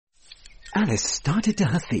Alice started to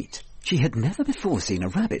her feet. She had never before seen a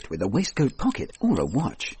rabbit with a waistcoat pocket or a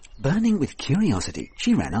watch. Burning with curiosity,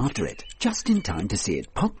 she ran after it, just in time to see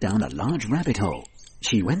it pop down a large rabbit hole.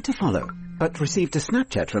 She went to follow, but received a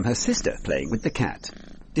Snapchat from her sister playing with the cat.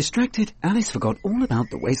 Distracted, Alice forgot all about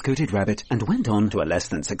the waistcoated rabbit and went on to a less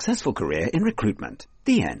than successful career in recruitment.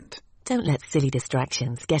 The end. Don't let silly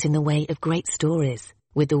distractions get in the way of great stories.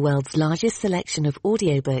 With the world's largest selection of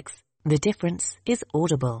audiobooks, the difference is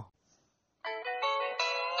Audible.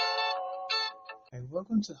 Hey,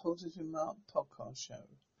 welcome to the Horses with Mark podcast show.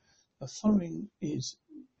 The following is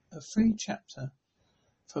a free chapter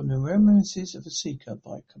from The Reminiscences of a Seeker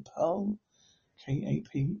by Kapil,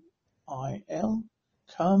 K-A-P-I-L,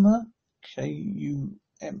 Karma,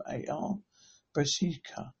 K-U-M-A-R,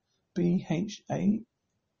 Brashika, B-H-A-S-K-A-R.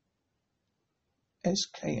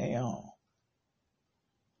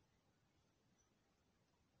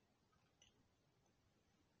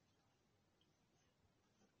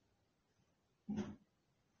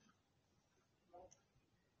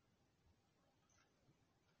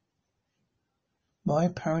 My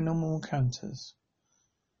Paranormal Encounters.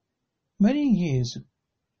 Many years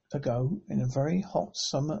ago, it was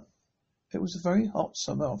a very hot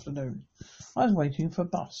summer afternoon. I was waiting for a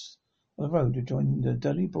bus on the road adjoining the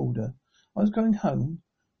Delhi border. I was going home,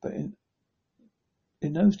 but in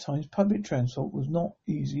those times public transport was not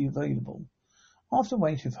easily available. After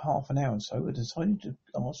waiting for half an hour or so, I decided to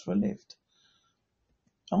ask for a lift.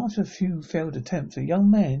 After a few failed attempts, a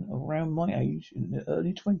young man around my age, in the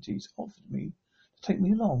early 20s, offered me to take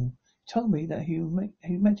me along. He told me that he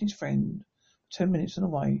met his friend 10 minutes on the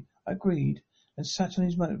way. I agreed and sat on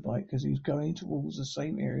his motorbike as he was going towards the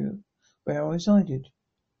same area where I resided.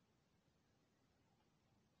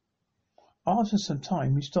 After some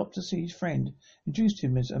time, he stopped to see his friend, introduced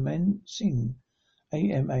him as Aman Singh,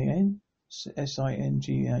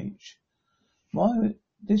 A-M-A-N-S-I-N-G-H.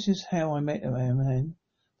 This is how I met Aman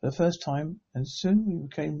for the first time, and soon we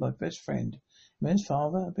became my best friend. Aman's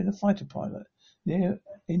father had been a fighter pilot in the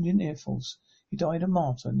Indian Air Force. He died a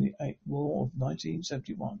martyr in the War of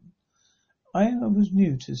 1971. I was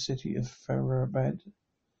new to the city of Faridabad,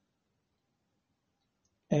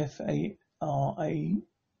 Faridabad,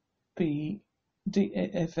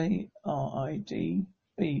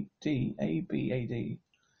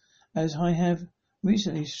 as I have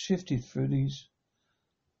recently shifted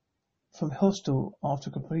from hostel after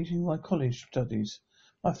completing my college studies.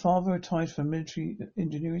 My father retired from military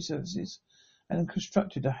engineering services and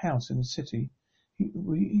constructed a house in the city.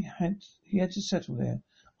 He had to settle there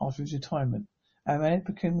after his retirement. Ahmed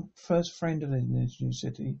became the first friend in this new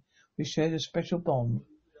city. We shared a special bond,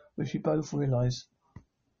 which we both realized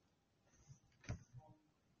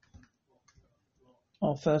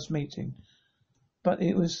our first meeting. But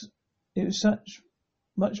it was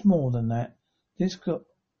much more than that. This got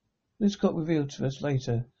revealed to us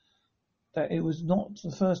later, that it was not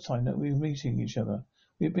the first time that we were meeting each other.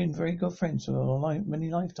 We had been very good friends for many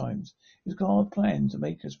lifetimes. It was God's plan to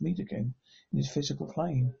make us meet again in this physical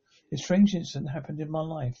plane. A strange incident happened in my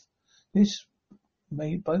life. This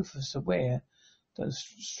made both of us aware that the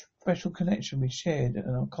special connection we shared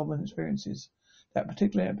and our common experiences. That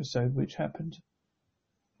particular episode, which happened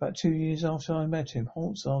about 2 years after I met him,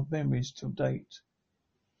 haunts our memories till date.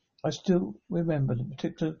 I still remember the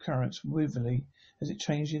particular occurrence vividly, as it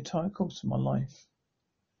changed the entire course of my life.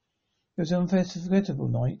 It was an unforgettable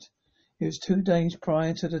night. It was 2 days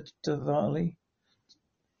prior to the Diwali,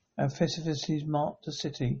 and festivities marked the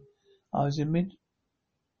city. I was in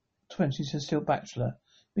mid-20s and still bachelor.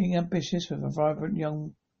 Being ambitious with a vibrant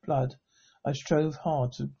young blood, I strove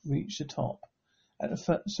hard to reach the top. At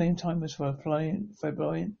the same time as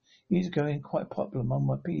flamboyant, easygoing, quite popular among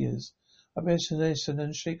my peers, I possessed an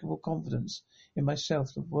unshakable confidence in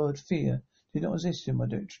myself. The word fear did not exist in my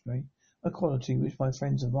dictionary, a quality which my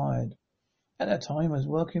friends admired. At that time, I was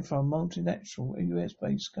working for a multinational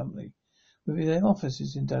US-based company with their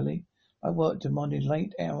offices in Delhi. I worked demanding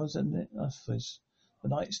late hours in the office. The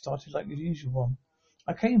night started like the usual one.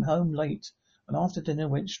 I came home late, and after dinner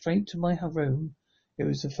went straight to my room. It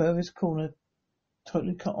was the furthest corner,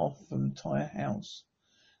 totally cut off from the entire house.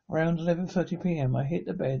 Around 11:30 p.m. I hit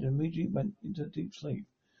the bed and immediately went into deep sleep.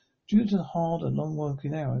 Due to the hard and long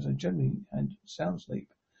working hours, I generally had sound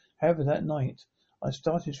sleep. However, that night, I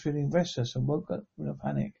started feeling restless and woke up in a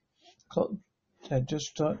panic. The clock had just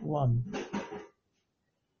struck 1.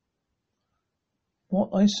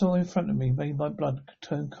 What I saw in front of me made my blood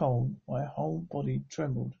turn cold. My whole body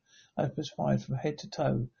trembled. I perspired from head to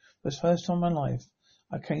toe. For the first time in my life,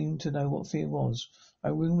 I came to know what fear was.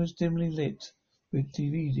 My room was dimly lit with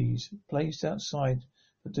DVDs placed outside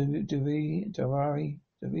the Devi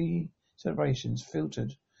celebrations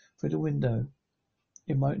filtered through the window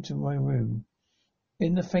into my room.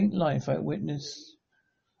 In the faint light, I witnessed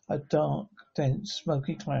a dark, dense,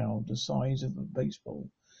 smoky cloud the size of a baseball,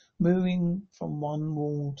 moving from one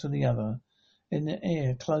wall to the other in the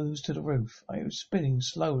air close to the roof. It was spinning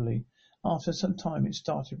slowly. After some time, it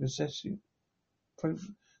started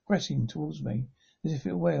progressing towards me, as if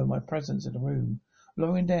it were aware of my presence in the room.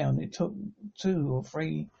 Lowering down, it took 2 or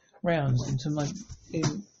 3 rounds in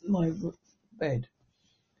my bed.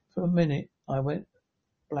 For a minute, I went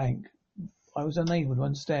blank. I was unable to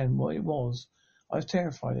understand what it was. I was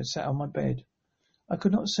terrified. I sat on my bed. I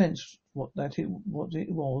could not sense what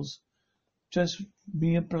it was. Just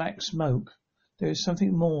mere black smoke. There is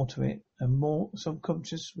something more to it, and more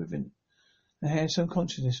subconscious within. It had some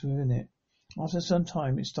consciousness within it. After some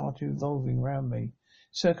time, it started revolving round me,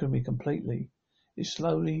 circling me completely. It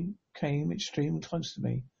slowly came, it streamed close to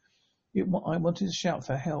me. I wanted to shout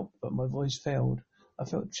for help, but my voice failed. I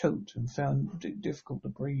felt choked and found it difficult to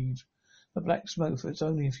breathe. The black smoke was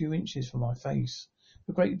only a few inches from my face.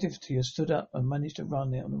 With great difficulty, I stood up and managed to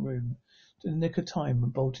run out of the room. In the nick of time,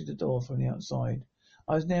 and bolted the door from the outside.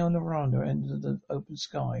 I was now on the veranda end of the open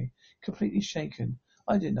sky, completely shaken.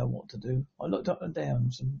 I didn't know what to do. I looked up and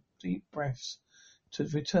down, some deep breaths. To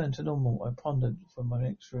return to normal, I pondered for my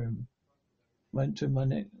next room. Went to my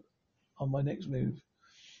next move.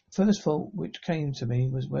 First thought which came to me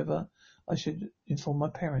was whether I should inform my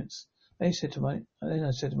parents. Then I said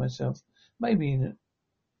to myself, maybe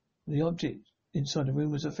the object inside the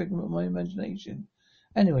room was a figment of my imagination.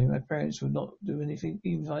 Anyway, my parents would not do anything,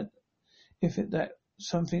 even if that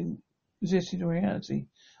something existed in reality.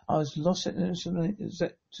 I was lost at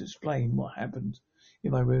to explain what happened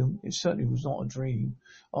in my room. It certainly was not a dream.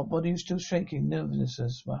 My body was still shaking,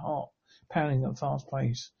 nervousness, my heart pounding at a fast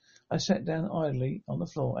pace. I sat down idly on the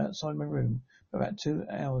floor outside my room for about 2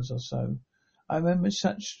 hours or so. I remember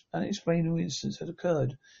such unexplainable incidents had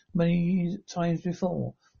occurred many times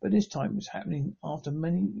before, but this time it was happening after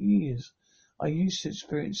many years. I used to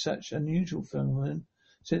experience such unusual phenomenon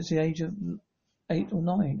since the age of 8 or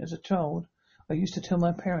 9. As a child, I used to tell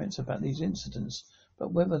my parents about these incidents,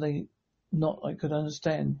 but whether they not I could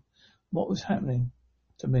understand what was happening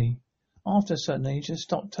to me. After a certain age, I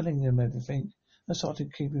stopped telling them everything. I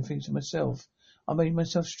started keeping things to myself. I made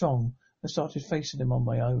myself strong and started facing them on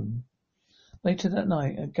my own. Later that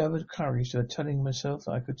night, I gathered courage to telling myself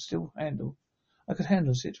that I could handle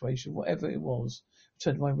the situation, whatever it was. I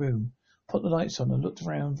returned to my room, put the lights on and looked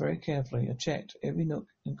around very carefully. I checked every nook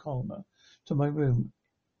and corner to my room,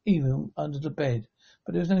 even under the bed,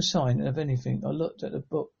 but there was no sign of anything. I looked at the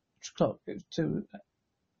book clock. It was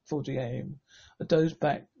 2:40 a.m. I dozed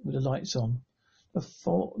back with the lights on. The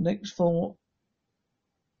next 4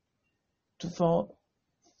 to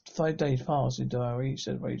 5 days passed into our Eid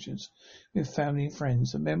celebrations with family and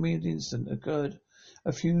friends. The memory of the incident occurred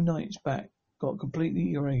a few nights back got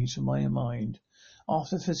completely erased from my mind.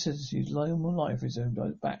 After the festivities, normal life resumed. I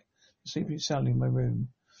was back to sleeping soundly in my room.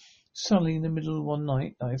 Suddenly, in the middle of one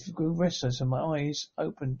night, I grew restless and my eyes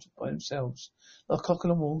opened by themselves. The clock on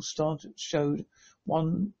the wall showed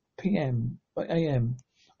 1 p.m. by a.m.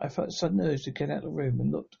 I felt a sudden urge to get out of the room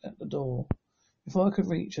and looked at the door. Before I could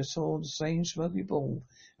reach, I saw the same smoky ball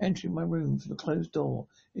entering my room from the closed door.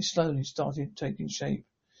 It slowly started taking shape.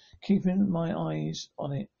 Keeping my eyes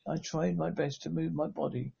on it, I tried my best to move my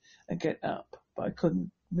body and get up, but I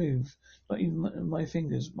couldn't move, not even my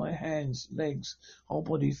fingers, my hands, legs, whole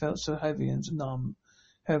body felt so heavy and numb.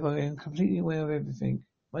 However, I am completely aware of everything.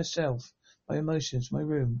 Myself, my emotions, my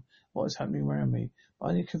room, what was happening around me. My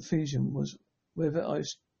only confusion was whether I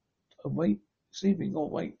was awake, sleeping or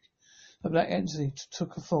awake. A black entity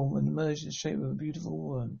took a form and emerged in the shape of a beautiful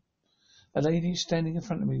woman. A lady standing in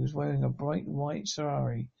front of me was wearing a bright white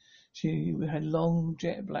sari. She had long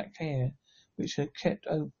jet black hair, which had kept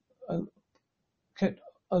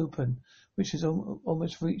open, which had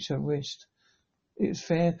almost reached her wrist. It was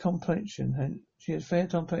fair complexion, and she had fair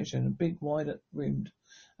complexion, and big, wide-rimmed,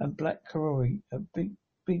 and black curly. A big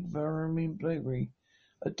vermin berry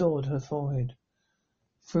adored her forehead.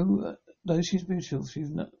 Though she was beautiful,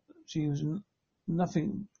 she was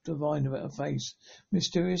nothing divine about her face.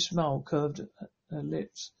 Mysterious smile curved her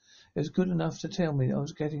lips. It was good enough to tell me that I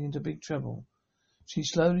was getting into big trouble. She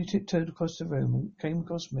slowly tiptoed across the room and came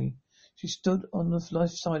across me. She stood on the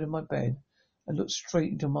left side of my bed and looked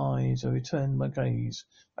straight into my eyes. I returned my gaze.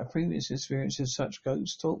 My previous experiences of such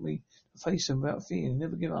ghosts taught me to face them without fear and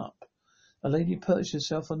never give up. A lady perched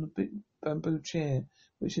herself on the big bamboo chair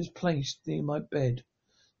which was placed near my bed.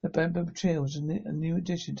 The bamboo chair was a new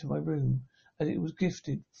addition to my room, as it was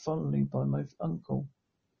gifted fondly by my uncle.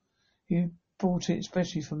 He brought it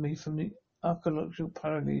especially for me from the archaeological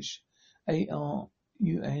parish ARUNACHALPRADESH,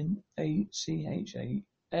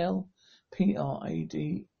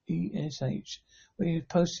 where he was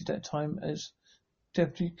posted that time as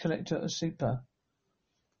Deputy Collector of Super.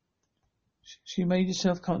 She made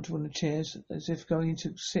herself comfortable in the chairs, as if going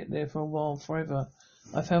to sit there for a while forever.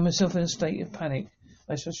 I found myself in a state of panic.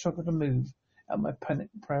 I struggled to move out of my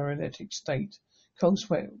paralytic state. Cold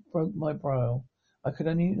sweat broke my brow. I could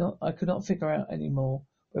not figure out any more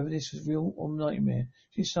whether this was real or nightmare.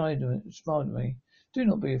 She sighed and smiled at me. Do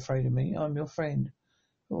not be afraid of me. I'm your friend.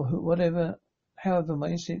 Or whatever. However, my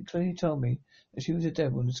instinct clearly told me that she was a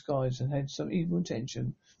devil in disguise and had some evil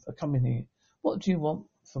intention for coming here. What do you want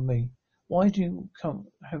from me? Why have you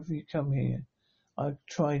come here? I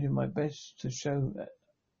tried in my best to show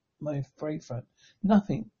my brave front.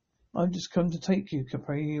 Nothing. I've just come to take you,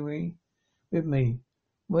 Capri, with me.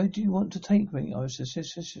 Where do you want to take me? I was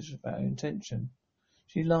suspicious about her intention.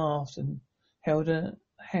 She laughed and held her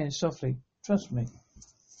hand softly. Trust me.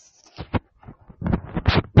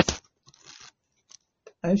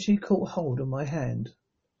 As she caught hold of my hand,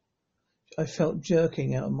 I felt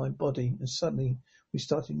jerking out of my body, and suddenly we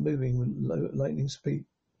started moving with lightning speed.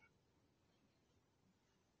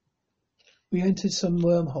 We entered some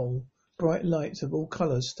wormhole. Bright lights of all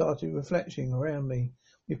colours started reflecting around me.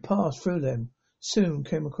 We passed through them, soon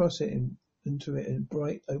came across it into it in a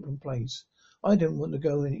bright open place. I didn't want to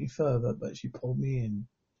go any further, but she pulled me in.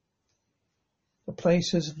 The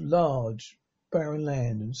place was large, barren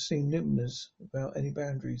land and seemed limitless without any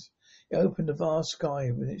boundaries. It opened a vast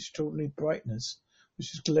sky with extraordinary brightness,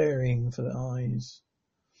 which was glaring for the eyes.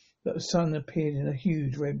 The sun appeared in a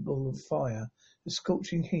huge red ball of fire. The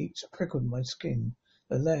scorching heat prickled my skin.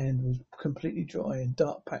 The land was completely dry and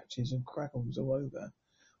dark patches and crackles all over.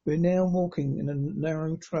 We were now walking in a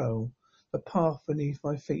narrow trail, the path beneath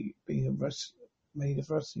my feet being made a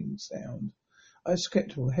rustling sound. I was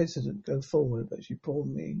skeptical, hesitant to go forward, but she pulled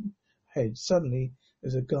me ahead. Suddenly, there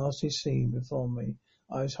was a ghastly scene before me.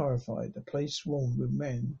 I was horrified. The place swarmed with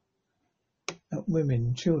men,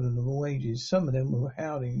 women, children of all ages. Some of them were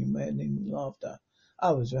howling in maddening laughter.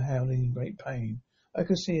 Others were howling in great pain. I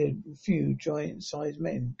could see a few giant-sized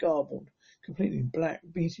men, garbled, completely in black,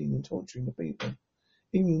 beating and torturing the people.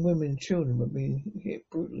 Even women and children were being hit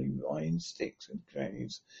brutally with iron sticks and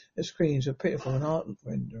knives. Their screams were pitiful and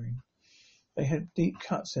heart-rending. They had deep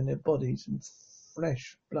cuts in their bodies, and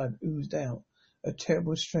blood oozed out. A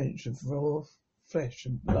terrible stench of raw flesh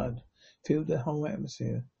and blood filled the whole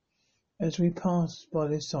atmosphere. As we passed by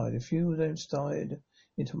their side, a few of them stared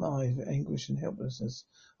into my eyes with anguish and helplessness.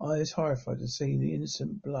 I was horrified to see the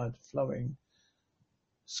innocent blood flowing,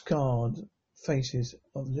 scarred faces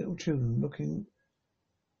of little children looking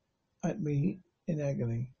at me in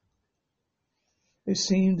agony. It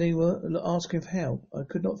seemed they were asking for help. I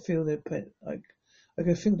could not feel their I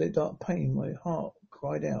could feel their dark pain. My heart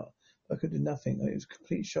cried out. I could do nothing. I was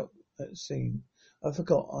completely shocked at the scene. I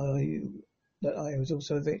forgot that I was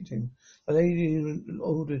also a victim. The lady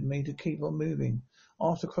ordered me to keep on moving.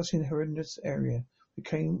 After crossing the horrendous area, we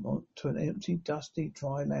came on to an empty, dusty,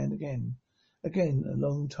 dry land again. Again, a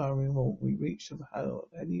long, tiring walk. We reached a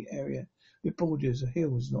hilly area with borders of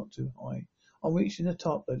hills not too high. On reaching the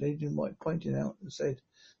top, the lady in white pointed out and said,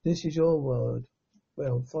 "This is your world.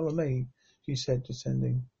 Well, follow me," she said,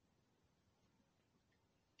 descending.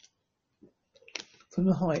 From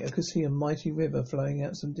the height, I could see a mighty river flowing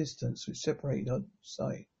out some distance, which separated our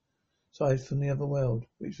side from the other world,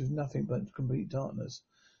 which was nothing but complete darkness.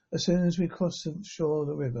 As soon as we crossed the shore of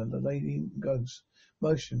the river, the lady ghost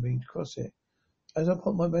motioned me to cross it. As I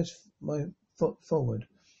put my foot forward,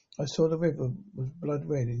 I saw the river was blood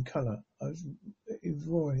red in colour. It was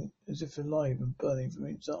roaring as if alive and burning from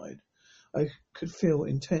inside. I could feel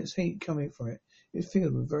intense heat coming from it. It was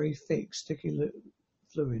filled with very thick, sticky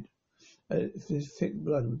fluid. This thick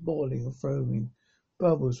blood was boiling and foaming.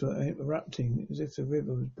 Bubbles were erupting as if the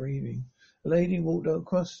river was breathing. The lady walked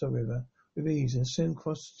across the river with ease and soon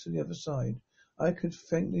crossed to the other side. I could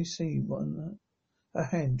faintly see her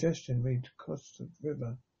hand gesturing me to cross the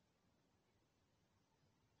river.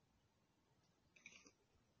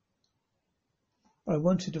 I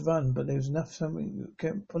wanted to run, but there was something that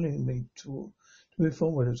kept pulling me to move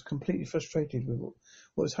forward. I was completely frustrated with what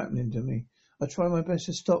was happening to me. I tried my best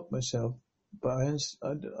to stop myself, but I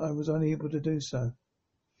was unable to do so.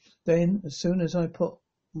 Then, as soon as I put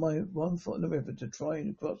my one foot in the river to try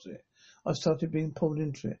and cross it, I started being pulled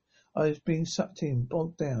into it. I was being sucked in,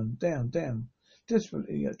 bogged down.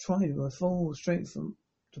 Desperately, I tried with my full strength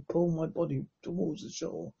to pull my body towards the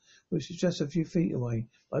shore, which was just a few feet away.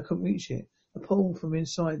 I couldn't reach it. The pull from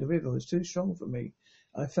inside the river was too strong for me.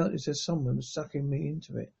 I felt as if someone was sucking me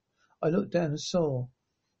into it. I looked down and saw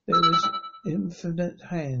there was infinite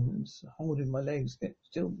hands holding my legs, yet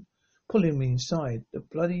still pulling me inside. The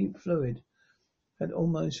bloody fluid had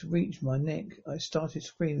almost reached my neck. I started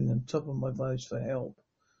screaming on top of my voice for help.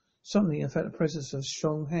 Suddenly I felt the presence of a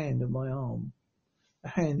strong hand on my arm. A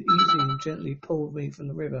hand easily and gently pulled me from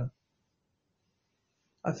the river.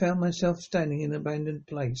 I found myself standing in an abandoned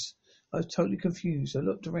place. I was totally confused. I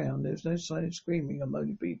looked around. There was no sign of screaming or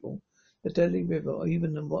moaning people, the deadly river, or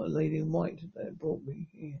even the lady in white that had brought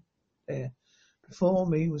me there. Before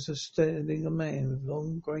me was standing a man with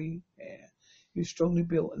long grey hair. He was strongly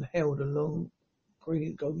built and held a long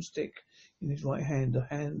green golden stick in his right hand.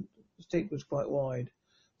 The stick was quite wide,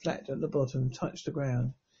 flat at the bottom, and touched the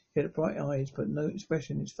ground. He had bright eyes, but no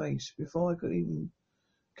expression in his face. Before I could even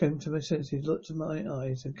come to my senses, looked at my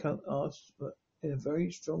eyes and asked in a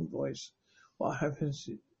very strong voice, "What happens?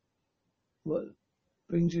 What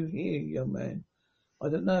brings you here, young man?" "I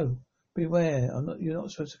don't know. Beware. You're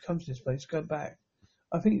not supposed to come to this place. Go back."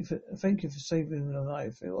 Thank you for saving my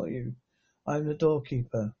life. Who are you?" "I am the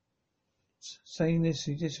doorkeeper." Saying this,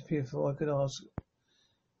 he disappeared before I could ask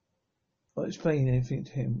or explain anything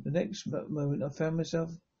to him. The next moment, I found myself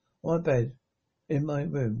on my bed in my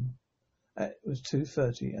room. It was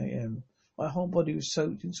 2:30 a.m. My whole body was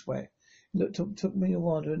soaked in sweat. It took me a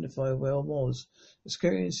while to identify where I was. The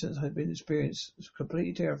scary incident I had been experienced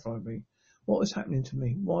completely terrified me. What was happening to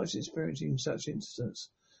me? Why was I experiencing such incidents?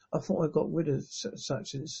 I thought I got rid of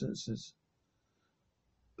such instances,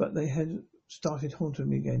 but they had started haunting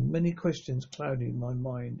me again. Many questions clouded my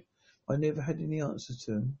mind. I never had any answers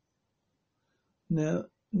to them.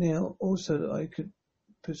 Now also that I could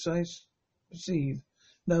perceive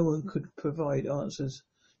no one could provide answers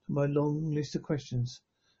to my long list of questions.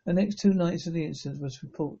 The next 2 nights of the incident was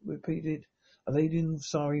repeated. A lady in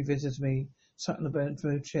sari visited me, sat on the bed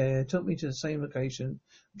from a chair, took me to the same location,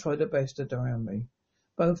 and tried her best to drown me.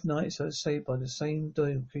 Both nights I was saved by the same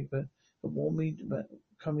doorkeeper who warned me about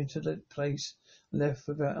coming to the place and left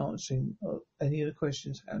without answering any of the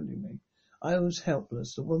questions handling me. I was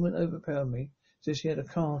helpless. The woman overpowered me, so she had to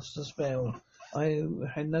cast a spell. I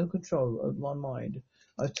had no control over my mind.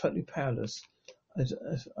 I was totally powerless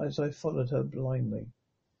as I followed her blindly.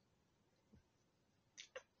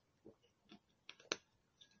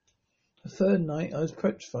 The third night I was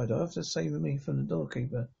petrified after saving me from the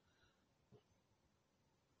doorkeeper.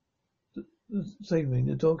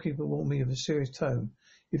 The doorkeeper warned me with a serious tone.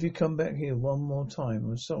 "If you come back here one more time,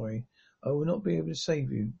 I'm sorry. I will not be able to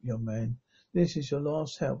save you, young man. This is your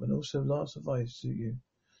last help and also last advice to you.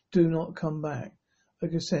 Do not come back." I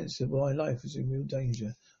could sense that my life was in real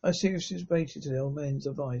danger. I seriously debated the old man's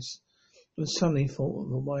advice and suddenly thought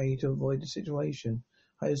of a way to avoid the situation.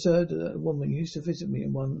 I observed that a woman used to visit me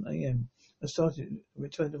at 1 a.m. I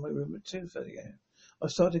returned to my room at 2:30 a.m. I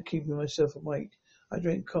started keeping myself awake. I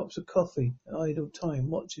drank cups of coffee and idle time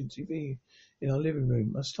watching TV in our living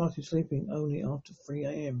room. I started sleeping only after 3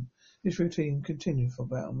 a.m. This routine continued for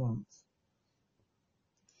about a month.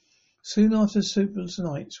 Soon after, sleepless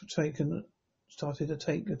nights started to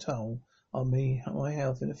take a toll on me, my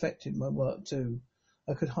health, and affected my work too.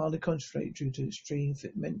 I could hardly concentrate due to extreme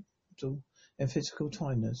mental and physical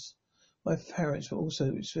tiredness. My parents were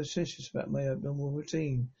also suspicious about my abnormal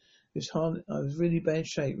routine. I was really bad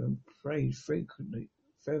shape and prayed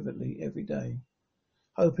fervently every day,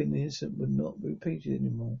 hoping the incident would not be repeated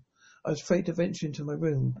anymore. I was afraid to venture into my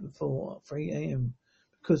room before 3 a.m.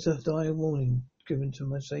 because of the dire warning given to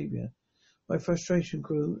my saviour. My frustration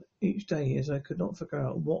grew each day as I could not figure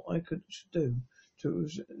out what I should do to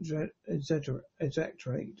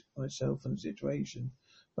exaggerate myself and the situation.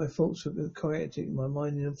 My thoughts were chaotic, my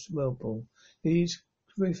mind in a whirlpool. These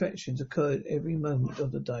reflections occurred every moment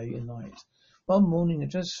of the day and night. One morning I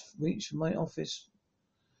just reached my office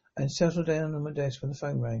and settled down on my desk when the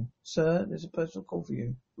phone rang. "Sir, there's a personal call for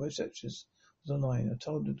you." The receptionist was online. I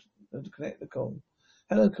told her to connect the call.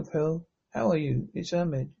 "Hello, Capel. How are you? It's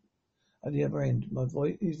Ahmed." At the other end,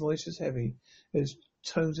 his voice was heavy. His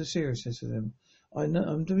tones of seriousness in them. "I know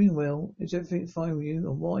I'm doing well. Is everything fine with you?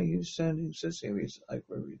 And why are you sounding so serious?" I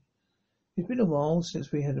queried. "It's been a while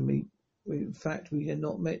since we had a meet. In fact, we had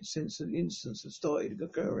not met since the incidents had started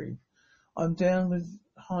occurring. I'm down with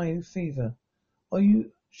high fever. Are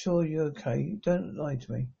you sure you're okay? Don't lie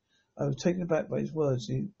to me." I was taken aback by his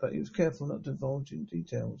words, but he was careful not to divulge in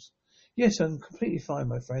details. "Yes, I'm completely fine,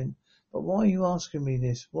 my friend. But why are you asking me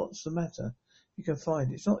this? What's the matter?" "You can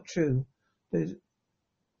find it's not true.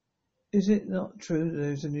 Is it not true that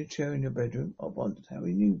there's a new chair in your bedroom?" I wondered how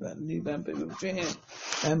he knew about the new bamboo chair.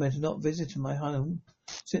 Ahmed had not visited my home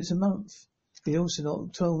since a month. He also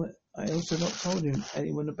not told I also not told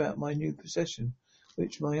anyone about my new possession,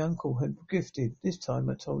 which my uncle had gifted. This time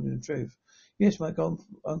I told him the truth. Yes, my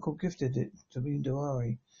uncle gifted it to me in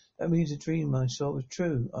Diwali. That means the dream I saw was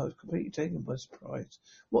true. I was completely taken by surprise.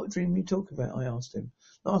 What dream are you talking about? I asked him.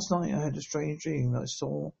 Last night I had a strange dream. I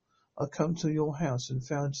come to your house and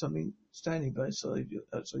found something standing outside your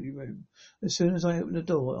room. As soon as I opened the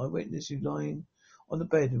door, I witnessed you lying on the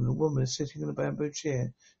bed and a woman sitting in a bamboo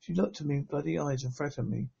chair. She looked at me with bloody eyes and threatened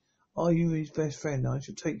me. Are you his best friend? I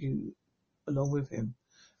shall take you along with him.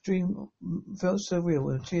 Dream felt so real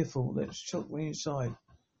and tearful that it shook me inside.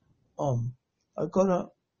 I got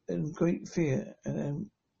up in great fear and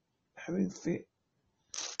having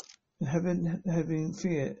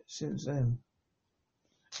fear since then.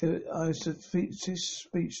 I was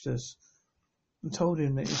speechless and told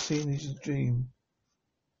him that he'd seen his dream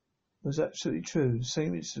was absolutely true. The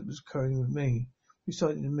same incident was occurring with me. We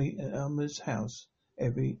started to meet at Alma's house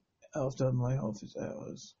after my office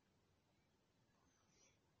hours.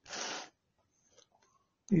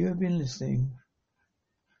 You have been listening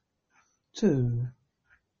to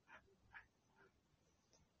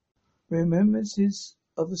Remembrances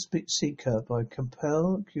of a Seeker by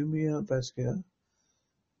Compel Cumia Basquiat.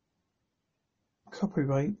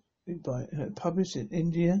 Copyright published in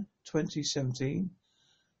India 2017.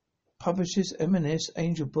 Publishes M&S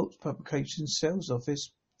Angel Books Publications, Sales Office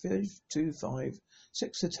 525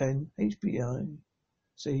 6-10 HBI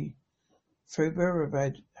C.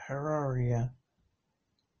 Faberabad, Hararia.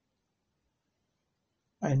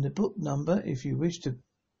 And the book number, if you wish to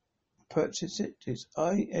purchase it, is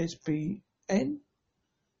ISBN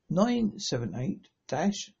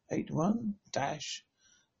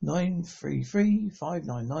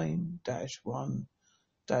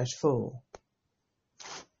 978-81-933-599-1-4.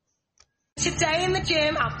 Today in the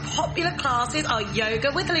gym, our popular classes are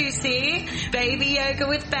yoga with Lucy, baby yoga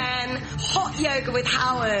with Ben, hot yoga with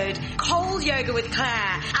Howard, cold yoga with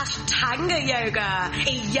Claire, Ashtanga yoga,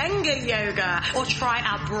 Iyengar yoga, or try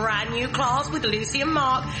our brand new class with Lucy and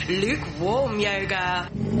Mark, lukewarm yoga.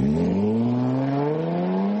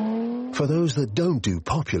 For those that don't do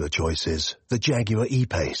popular choices, the Jaguar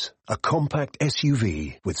E-Pace, a compact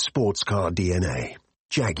SUV with sports car DNA.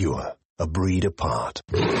 Jaguar, a breed apart.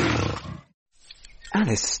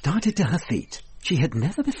 Alice started to her feet. She had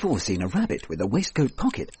never before seen a rabbit with a waistcoat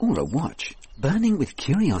pocket or a watch. Burning with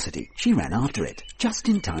curiosity, she ran after it, just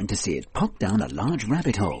in time to see it pop down a large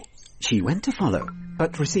rabbit hole. She went to follow,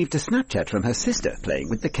 but received a Snapchat from her sister playing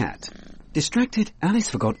with the cat. Distracted, Alice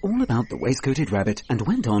forgot all about the waistcoated rabbit and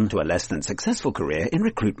went on to a less than successful career in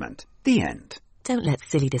recruitment. The end. Don't let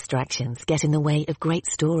silly distractions get in the way of great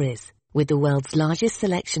stories. With the world's largest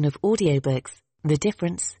selection of audiobooks, the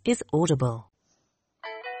difference is Audible.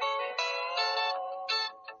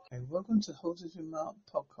 Hey, welcome to Horses with Mark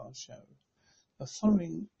podcast show. The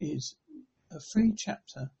following is a free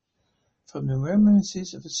chapter from the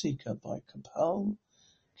Reminiscences of a Seeker by Kapil,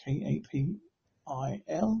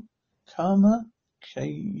 K-A-P-I-L, Karma,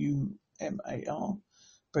 K-U-M-A-R,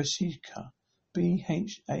 Brashika,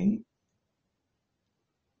 B-H-A-S-K-A-R.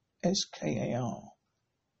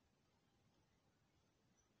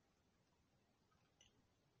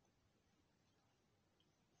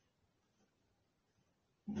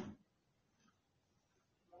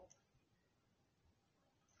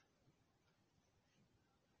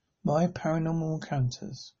 My Paranormal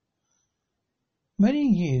Encounters. Many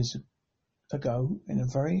years ago, it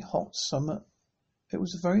was a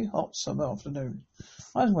very hot summer afternoon.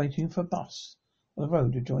 I was waiting for a bus on the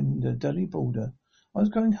road adjoining the Delhi border. I was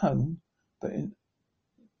going home, but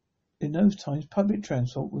in those times public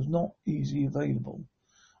transport was not easily available.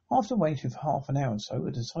 After waiting for half an hour or so,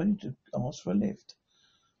 I decided to ask for a lift.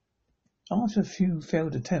 After a few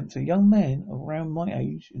failed attempts, a young man around my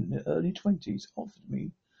age, in the early 20s, offered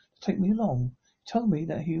me take me along. He told me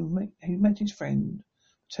that he met his friend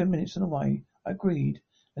 10 minutes on the way. I agreed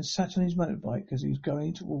and sat on his motorbike because he was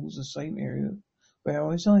going towards the same area where I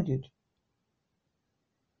resided.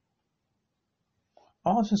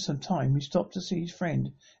 After some time, he stopped to see his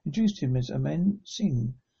friend, introduced him as Aman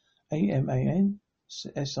Singh, A-M-A-N-S-I-N-G-H.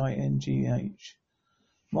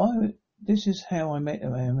 This is how I met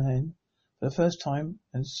Aman for the first time,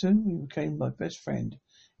 and soon we became my best friend.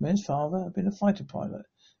 Aman's father had been a fighter pilot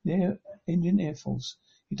near Indian Air Force.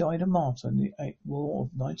 He died a martyr in the War of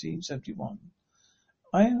 1971.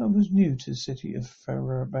 I was new to the city of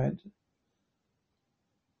Faridabad,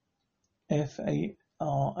 Faridabad,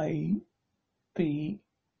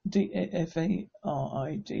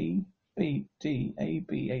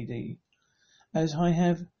 as I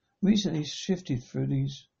have recently shifted through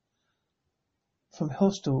these from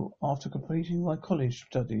hostel after completing my college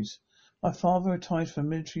studies. My father retired from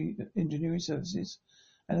military engineering services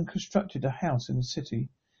and constructed a house in the city.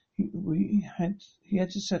 He had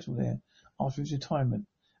to settle there after his retirement.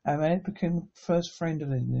 Our man became the first friend of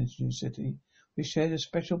the new city. We shared a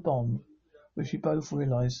special bond, which we both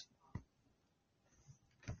realized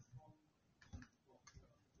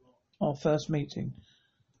our first meeting.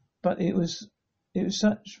 But it was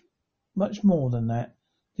such much more than that.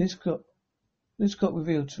 This got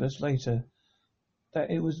revealed to us later that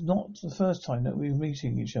it was not the first time that we were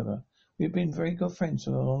meeting each other. We had been very good friends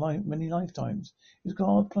for many lifetimes. It was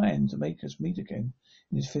God planned to make us meet again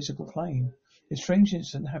in this physical plane. A strange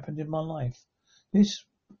incident happened in my life. This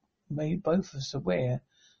made both of us aware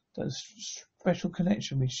that the special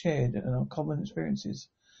connection we shared and our common experiences.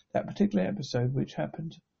 That particular episode, which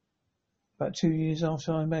happened about 2 years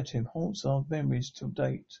after I met him, haunts our memories till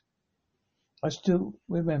date. I still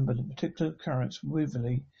remember the particular occurrence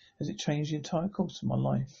vividly as it changed the entire course of my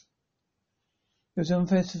life. It was an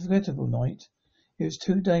unforgettable night. It was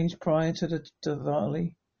 2 days prior to the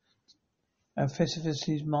Diwali, and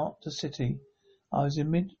festivities marked the city. I was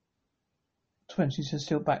in mid-20s and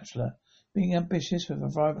still bachelor. Being ambitious with a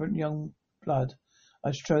vibrant young blood,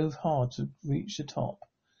 I strove hard to reach the top.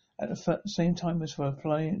 At the same time as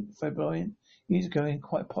flamboyant, easygoing,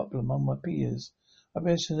 quite popular among my peers, I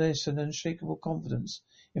possessed an unshakable confidence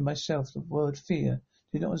in myself. The word fear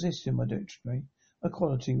did not exist in my dictionary, a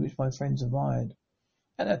quality which my friends admired.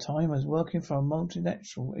 At that time, I was working for a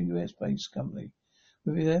multinational US-based company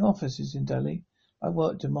with their offices in Delhi. I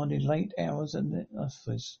worked demanding late hours in the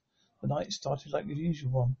office. The night started like the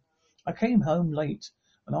usual one. I came home late,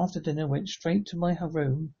 and after dinner went straight to my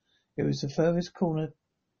room. It was the furthest corner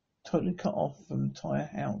totally cut off from the entire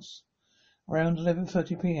house. Around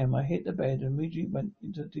 11:30 p.m. I hit the bed and immediately went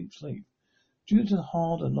into deep sleep. Due to the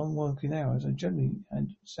hard and long working hours, I generally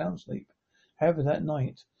had sound sleep. However, that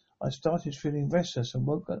night, I started feeling restless and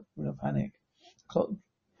woke up in a panic. The clock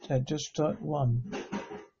had just struck 1.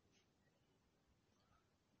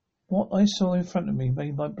 What I saw in front of me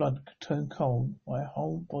made my blood turn cold. My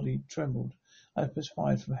whole body trembled. I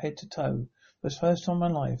perspired from head to toe. For the first time in my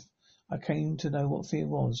life, I came to know what fear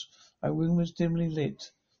was. My room was dimly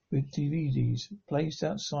lit with DVDs placed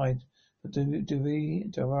outside. The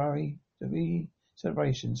Diwali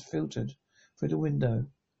celebrations filtered through the window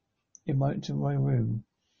into my room.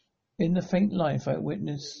 In the faint light, I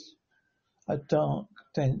witnessed a dark,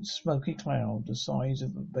 dense, smoky cloud the size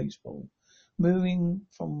of a baseball, moving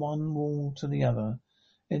from one wall to the other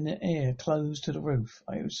in the air close to the roof.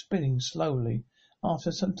 It was spinning slowly.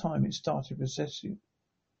 After some time, it started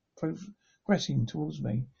progressing towards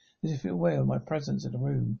me, as if aware of my presence in the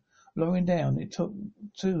room. Lowering down, it took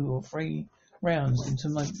 2 or 3 rounds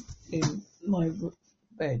in my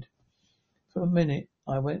bed. For a minute,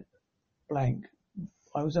 I went blank.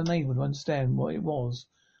 I was unable to understand what it was.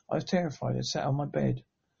 I was terrified. I sat on my bed.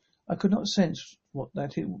 I could not sense what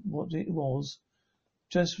it was.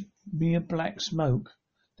 Just mere black smoke.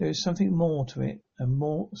 There is something more to it, and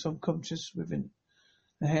more subconscious within.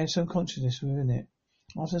 It had some consciousness within it.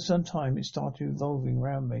 After some time, it started revolving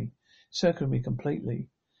around me, circling me completely.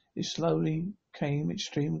 It slowly came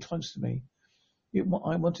extremely close to me.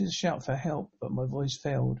 I wanted to shout for help, but my voice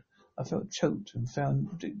failed. I felt choked and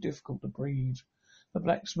found it difficult to breathe. The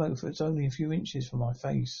black smoke was only a few inches from my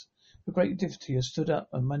face. With great difficulty, I stood up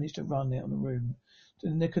and managed to run out of the room.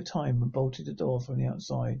 In the nick of time, and bolted the door from the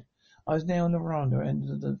outside. I was now on the veranda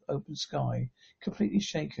under the open sky, completely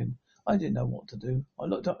shaken. I didn't know what to do. I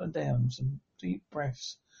looked up and down, some deep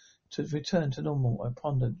breaths. To return to normal, I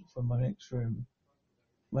pondered for my next room.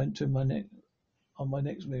 Went to my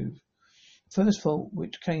next move. First thought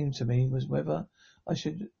which came to me was whether I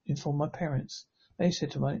should inform my parents. Then I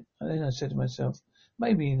said to myself,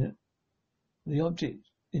 maybe the object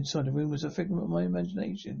inside the room was a figment of my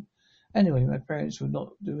imagination. Anyway, my parents would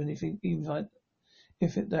not do anything, even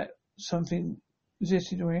if that something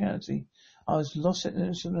existed in reality. I was lost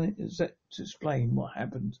to explain what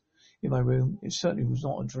happened in my room. It certainly was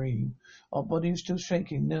not a dream. My body was still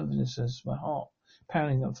shaking, nervousness, my heart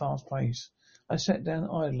pounding at a fast pace. I sat down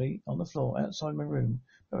idly on the floor outside my room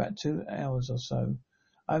for about 2 hours or so.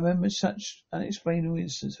 I remember such unexplainable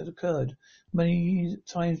incidents had occurred many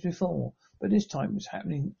times before, but this time it was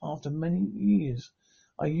happening after many years.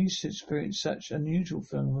 I used to experience such unusual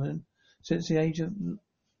phenomenon since the age of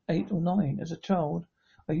 8 or 9. As a child,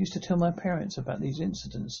 I used to tell my parents about these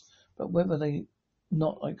incidents, but whether they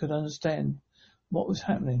not I could understand what was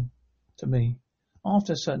happening to me.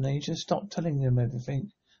 After a certain age, I stopped telling them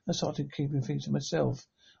everything. I started keeping things to myself.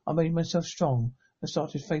 I made myself strong. I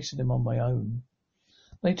started facing them on my own.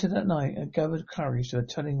 Later that night, I gathered courage to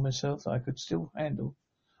telling myself that I could handle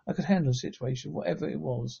the situation, whatever it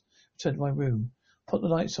was. I returned to my room, put the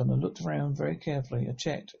lights on, and looked around very carefully. I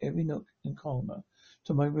checked every nook and corner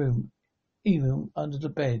to my room, even under the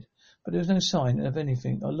bed, but there was no sign of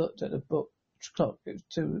anything. I looked at the clock. It was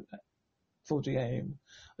 2:40 a.m.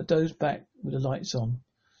 I dozed back with the lights on.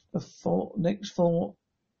 The next 4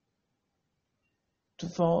 to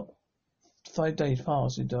 5 days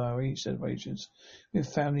passed in diary celebrations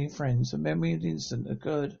with family and friends. The memory of the incident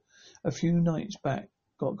occurred a few nights back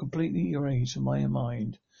got completely erased from my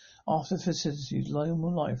mind. After the festivities,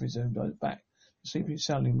 normal life resumed. I was back to sleeping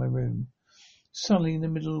soundly in my room. Suddenly, in the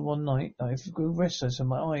middle of one night, I grew restless and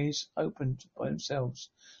my eyes opened by themselves.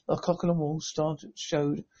 The clock on the wall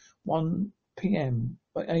showed 1 p.m.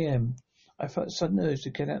 by a.m. I felt a sudden urge to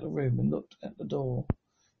get out of the room and looked at the door.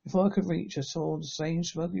 Before I could reach, I saw the same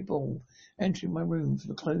smoky ball entering my room from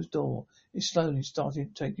the closed door. It slowly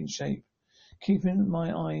started taking shape. Keeping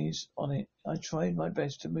my eyes on it, I tried my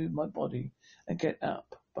best to move my body and get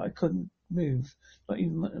up, but I couldn't move, not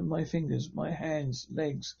even my fingers, my hands,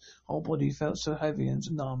 legs, whole body felt so heavy and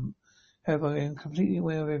numb. However, I am completely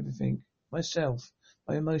aware of everything. Myself,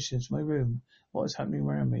 my emotions, my room, what was happening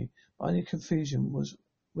around me. My only confusion was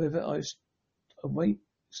whether I was awake,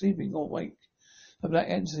 sleeping or awake. A black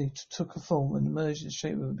entity took a form and emerged in the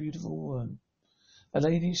shape of a beautiful woman. A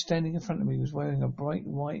lady standing in front of me was wearing a bright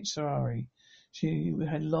white sari. She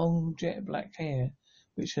had long jet black hair,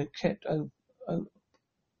 which had kept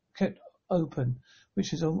open,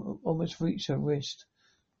 which had almost reached her wrist.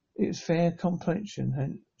 It was fair complexion,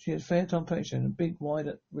 and she had fair complexion, a big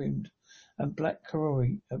wide-rimmed and black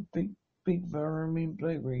karori, a big vermin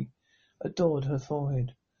berry adored her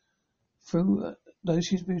forehead. Though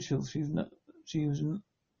she's beautiful, she was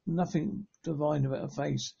nothing divine about her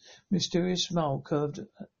face. Mysterious smile curved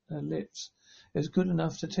her lips. It was good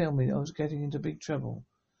enough to tell me that I was getting into big trouble.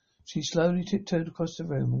 She slowly tiptoed across the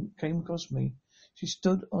room and came across me. She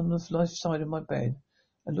stood on the left side of my bed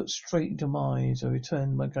and looked straight into my eyes. I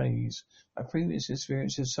returned my gaze. My previous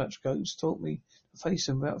experience of such ghosts taught me to face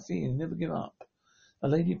them without fear and never give up. A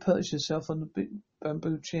lady perched herself on the big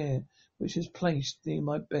bamboo chair which was placed near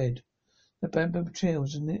my bed. The bamboo chair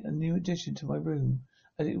was a new addition to my room,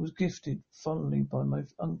 as it was gifted fondly by my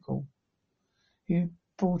uncle. He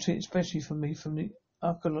bought it especially for me from the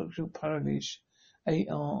Archaeological Parish,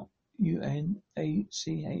 ARUNACHALPRADESH,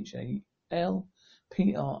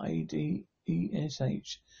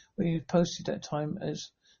 where he was posted at that time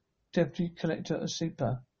as Deputy Collector of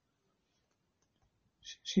Super.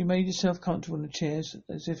 She made herself comfortable in the chairs,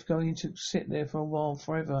 as if going to sit there for a while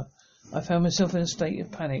forever. I found myself in a state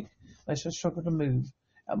of panic. I struggled to move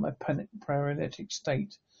out my paralytic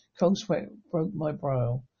state. Cold sweat broke my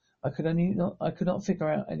brow. I could not figure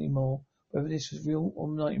out any more whether this was real or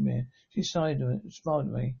nightmare. She smiled at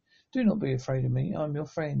me. Do not be afraid of me. I am your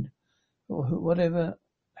friend. Or whatever.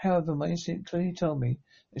 However, my instinct clearly told me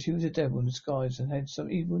that she was a devil in disguise and had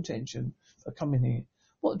some evil intention for coming here.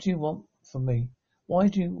 What do you want from me? Why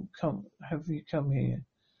have you come here?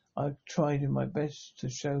 I tried in my best to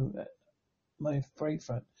show my brave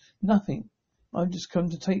front. Nothing. I've just come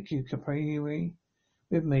to take you, Capri,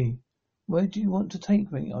 with me. Where do you want to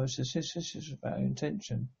take me? I was suspicious about her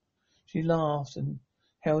intention. She laughed and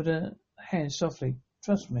held her hand softly.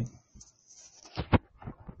 Trust me.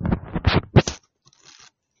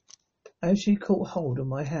 As she caught hold of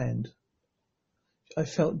my hand, I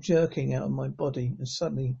felt jerking out of my body, and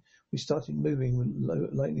suddenly we started moving with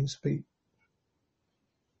lightning speed.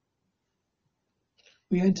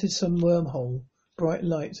 We entered some wormhole. Bright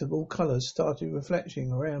lights of all colours started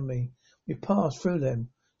reflecting around me. We passed through them.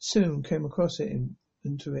 Soon came across it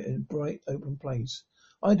into it in a bright open place.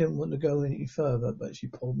 I didn't want to go any further, but she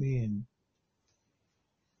pulled me in.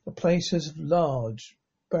 The place was large,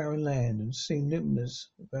 barren land and seemed limitless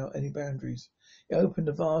without any boundaries. It opened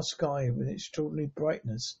a vast sky with extraordinary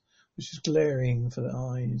brightness, which was glaring for the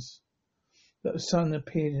eyes. The sun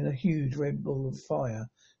appeared in a huge red ball of fire.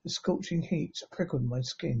 The scorching heat prickled my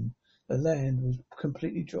skin. The land was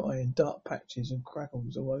completely dry and dark patches and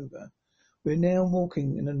crackles all over. We were now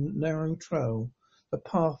walking in a narrow trail, the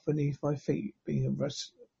path beneath my feet being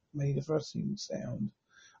made a rustling sound.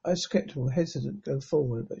 I was skeptical, hesitant to go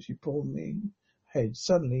forward, but she pulled me ahead.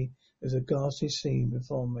 Suddenly, there was a ghastly scene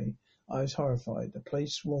before me. I was horrified. The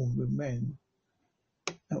place swarmed with men,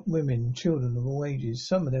 women, children of all ages.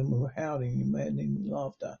 Some of them were howling in maddening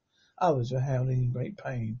laughter. Others were howling in great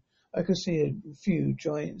pain. I could see a few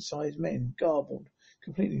giant-sized men, garbled,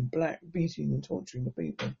 completely in black, beating and torturing the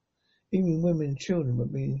people. Even women and children were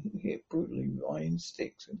being hit brutally with iron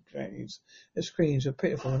sticks and drags. The screams were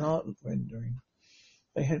pitiful and heart-rending.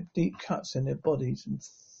 They had deep cuts in their bodies and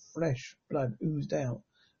fresh blood oozed out.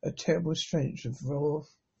 A terrible stench of raw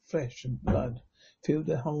flesh and blood filled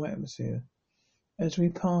the whole atmosphere. As we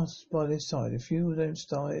passed by their side, a few of them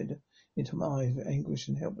stared into my eyes with anguish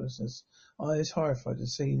and helplessness. I was horrified to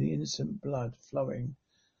see the innocent blood flowing,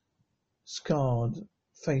 scarred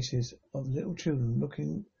faces of little children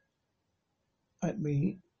looking at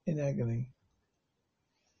me in agony.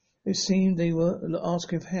 It seemed they were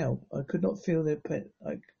asking for help. I could not feel their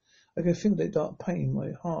I could feel their dark pain.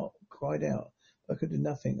 My heart cried out. I could do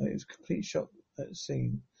nothing. I was complete shock at the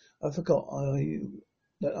scene. I forgot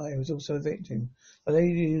that I was also a victim. The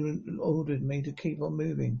lady ordered me to keep on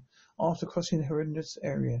moving. After crossing the horrendous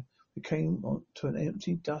area, we came to an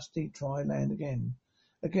empty, dusty, dry land again.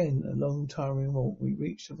 Again, a long, tiring walk. We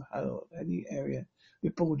reached a hilly area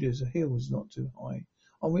with borders of hills not too high.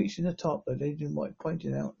 On reaching the top, the lady in white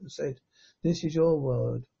pointed out and said, "This is your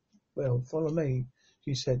world. Well, follow me,"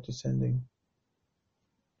 she said, descending.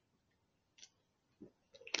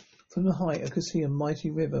 From the height, I could see a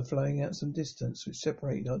mighty river flowing out some distance, which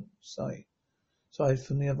separated our side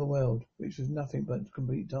from the other world, which was nothing but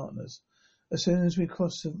complete darkness. As soon as we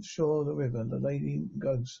crossed the shore of the river, the lady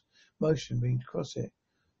ghost motioned me to cross it.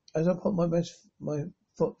 As I put my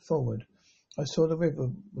foot forward, I saw the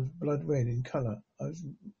river was blood red in colour.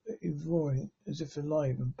 It was roaring as if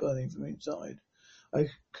alive and burning from inside. I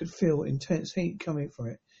could feel intense heat coming from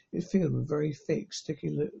it. It was filled with very thick,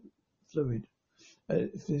 sticky fluid.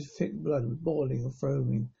 This thick blood was boiling and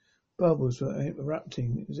foaming. Bubbles were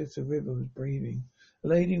erupting as if the river was breathing. The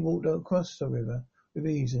lady walked across the river with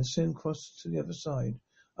ease and soon crossed to the other side.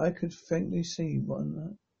 I could faintly see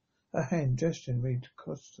her hand gesturing me to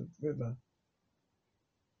cross the river.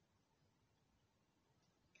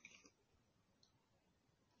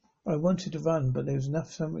 I wanted to run, but there was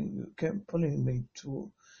something that kept pulling me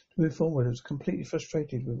to move forward. I was completely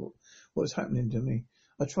frustrated with what was happening to me.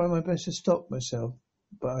 I tried my best to stop myself,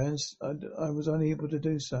 but I was unable to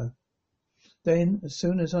do so. Then, as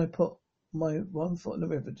soon as I put my one foot in the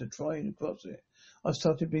river to try and cross it, I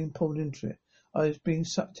started being pulled into it. I was being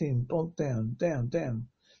sucked in, bogged down.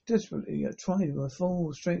 Desperately, I tried with my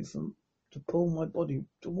full strength to pull my body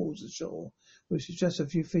towards the shore, which is just a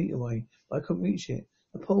few feet away, but I couldn't reach it.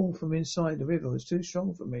 The pull from inside the river was too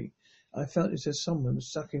strong for me. I felt as if someone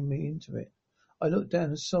was sucking me into it. I looked down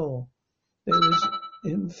and saw there was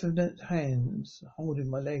infinite hands holding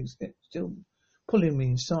my legs, still pulling me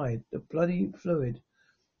inside. The bloody fluid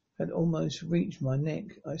had almost reached my neck.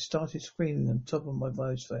 I started screaming on top of my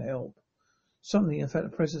voice for help. Suddenly I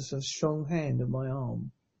felt the presence of a strong hand on my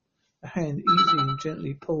arm. The hand easily and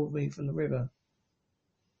gently pulled me from the river.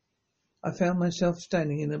 I found myself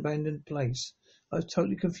standing in an abandoned place. I was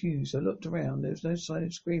totally confused. I looked around. There was no sign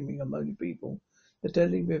of screaming and moaning people, the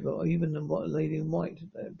deadly river, or even the lady in white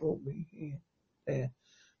that brought me there.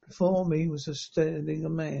 Before me was standing a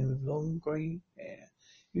man with long grey hair.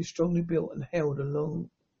 He was strongly built and held a long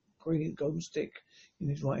green golden stick in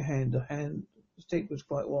his right hand. The stick was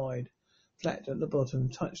quite wide, flat at the bottom,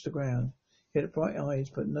 and touched the ground. He had bright eyes,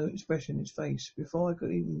 but no expression in his face. Before I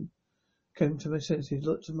could even come to my senses, he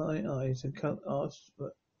looked at my eyes and asked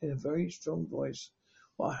in a very strong voice,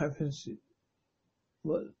 "What happens?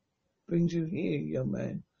 What brings you here, young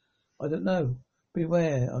man?" "I don't know.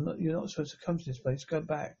 Beware. You're not supposed to come to this place. Go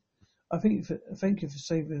back." Thank you for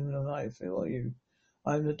saving my life. Who are you?"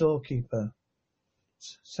 "I am the doorkeeper."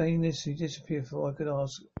 Saying this, he disappeared before I could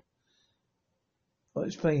ask or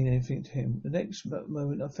explain anything to him. The next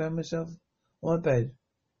moment, I found myself on my bed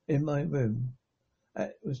in my room.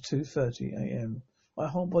 It was 2:30 a.m. My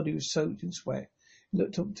whole body was soaked in sweat.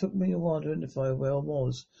 It took me a while to identify where I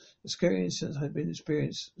was. The scary incident I had been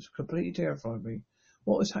experiencing completely terrified me.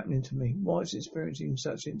 What was happening to me? Why was I experiencing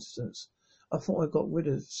such incidents? I thought I got rid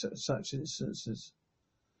of such instances,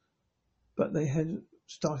 but they had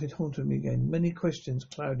started haunting me again. Many questions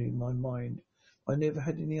clouded my mind. I never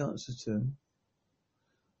had any answers to them.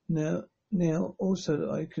 Now also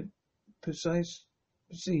that I could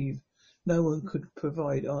perceive no one could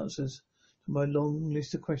provide answers to my long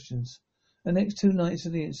list of questions. The next 2 nights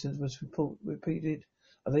of the incident was repeated.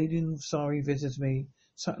 A lady in sari visited me,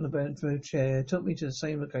 sat on the bed from a chair, took me to the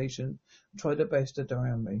same location, and tried her best to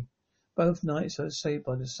drown me. Both nights I was saved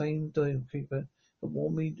by the same doorkeeper that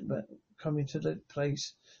warned me about coming to the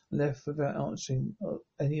place and left without answering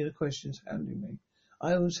any of the questions hounding me.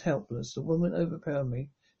 I was helpless. The woman overpowered me,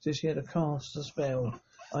 so she had to cast a spell.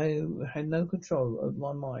 I had no control over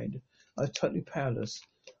my mind. I was totally powerless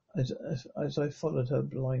as I followed her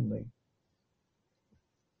blindly.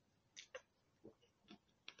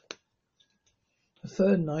 The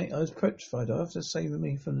third night I was petrified after saving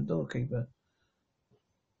me from the doorkeeper.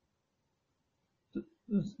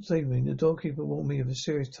 this evening, the doorkeeper warned me with a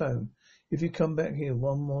serious tone. If you come back here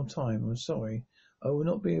one more time, I'm sorry. I will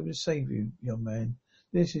not be able to save you, young man.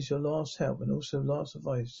 This is your last help and also last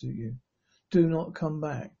advice to you. Do not come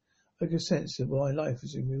back. I could sense that my life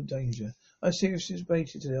was in real danger. I seriously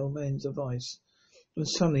debated the old man's advice and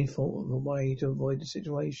suddenly thought of a way to avoid the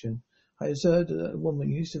situation. I observed that a woman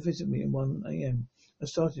used to visit me at 1 a.m. I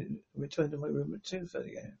returned to my room at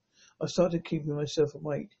 2:30 a.m. I started keeping myself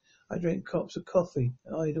awake. I drank cups of coffee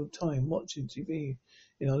and idle time watching TV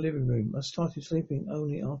in our living room. I started sleeping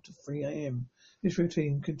only after 3 a.m. This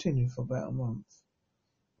routine continued for about a month.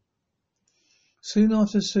 Soon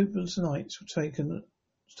after, sleepless nights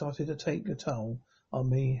started to take a toll on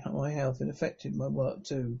me. My health affected my work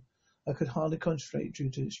too. I could hardly concentrate due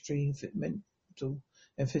to extreme mental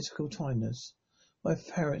and physical tiredness. My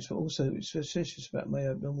parents were also suspicious about my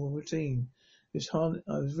abnormal routine. I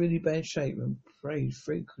was really bad shape and prayed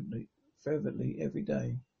fervently every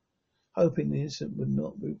day, hoping the incident would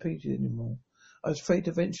not be repeated anymore. I was afraid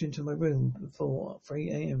to venture into my room before 3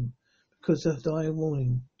 a.m. because of the dire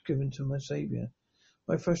warning given to my Saviour.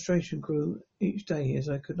 My frustration grew each day as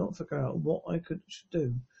I could not figure out what I should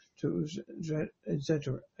do to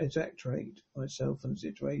exaggerate myself and the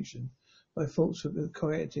situation. My thoughts were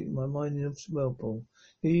chaotic, my mind in a whirlpool.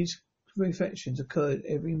 These reflections occurred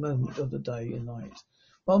every moment of the day and night.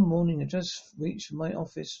 One morning I just reached my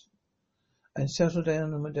office and settled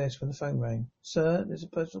down on my desk when the phone rang. Sir, there's a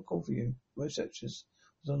personal call for you. My receptionist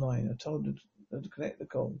was online. I told her to connect the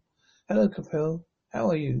call. Hello, Capel. How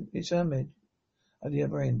are you? It's Ahmed. At the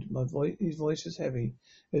other end, his voice was heavy.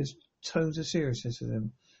 His tones of seriousness to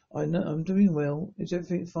them. I know I'm doing well. Is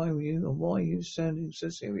everything fine with you? And why are you sounding so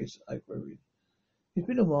serious? I queried. It's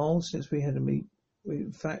been a while since we had a meet.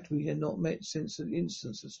 In fact, we had not met since the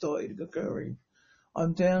incidents had started occurring.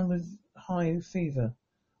 I'm down with high fever.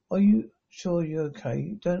 Are you sure you're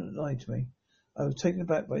okay? Don't lie to me. I was taken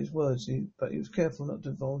aback by his words, but he was careful not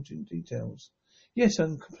to divulge in details. Yes,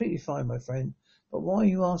 I'm completely fine, my friend. But why are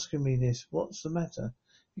you asking me this? What's the matter?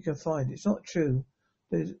 You can find it's not true.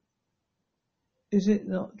 Is it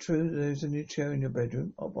not true that there's a new chair in your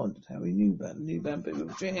bedroom? I wondered how he knew about the new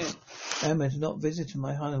bamboo chair. Ahmed had not visited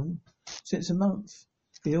my home since a month.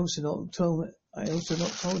 I also not told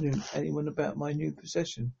him anyone about my new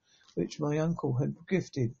possession, which my uncle had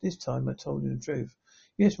gifted. This time I told him the truth.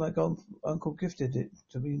 Yes, my uncle gifted it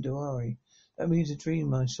to me in Diwali. That means the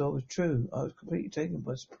dream I saw was true. I was completely taken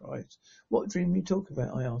by surprise. What dream are you talking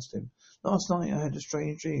about? I asked him. Last night I had a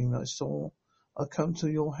strange dream. I come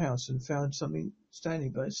to your house and found something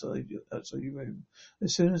standing outside your room.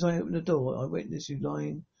 As soon as I opened the door, I witnessed you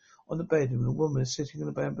lying on the bed and a woman sitting in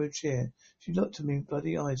a bamboo chair. She looked at me with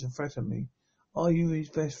bloody eyes and threatened me. Are you his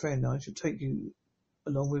best friend? I shall take you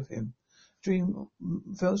along with him. Dream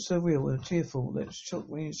felt so real and tearful that it shook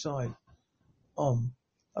me inside.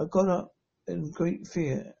 I got up in great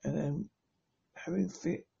fear and having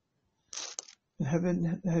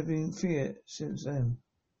fear since then.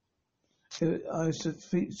 I was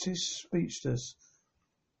speechless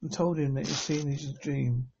and told him that he'd seen his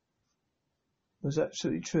dream was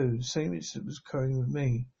absolutely true. The same incident was occurring with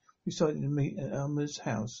me. We decided to meet at Ahmed's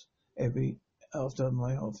house after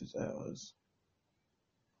my office hours.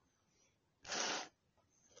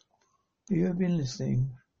 You have been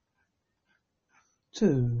listening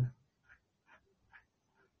to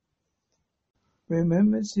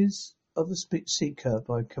Remembrances of a Seeker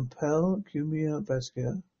by Capel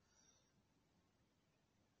Kumar-Bhaskar.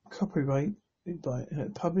 Copyright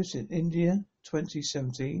published in India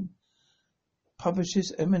 2017.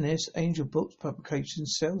 Publishes M&S Angel Books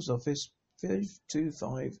Publications, Sales Office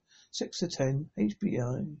 525 6-10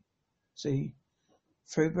 HBIC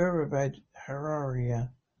Faridabad,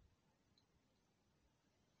 Haryana.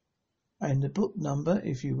 And the book number,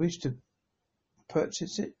 if you wish to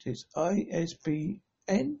purchase it, is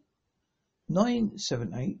ISBN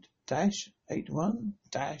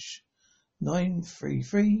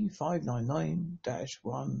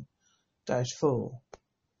 978-818-933-599-1-4.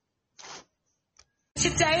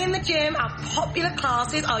 Today in the gym, our popular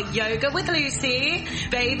classes are Yoga with Lucy,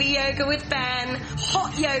 Baby Yoga with Ben,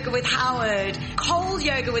 Hot Yoga with Howard, Cold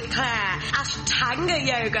Yoga with Claire, Ashtanga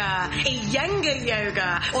Yoga, Iyengar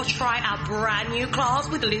Yoga, or try our brand new class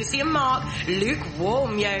with Lucy and Mark,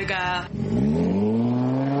 Lukewarm Yoga.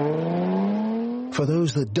 For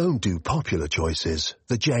those that don't do popular choices,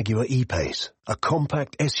 the Jaguar E-Pace, a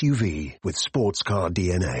compact SUV with sports car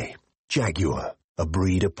DNA. Jaguar, a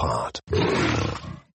breed apart.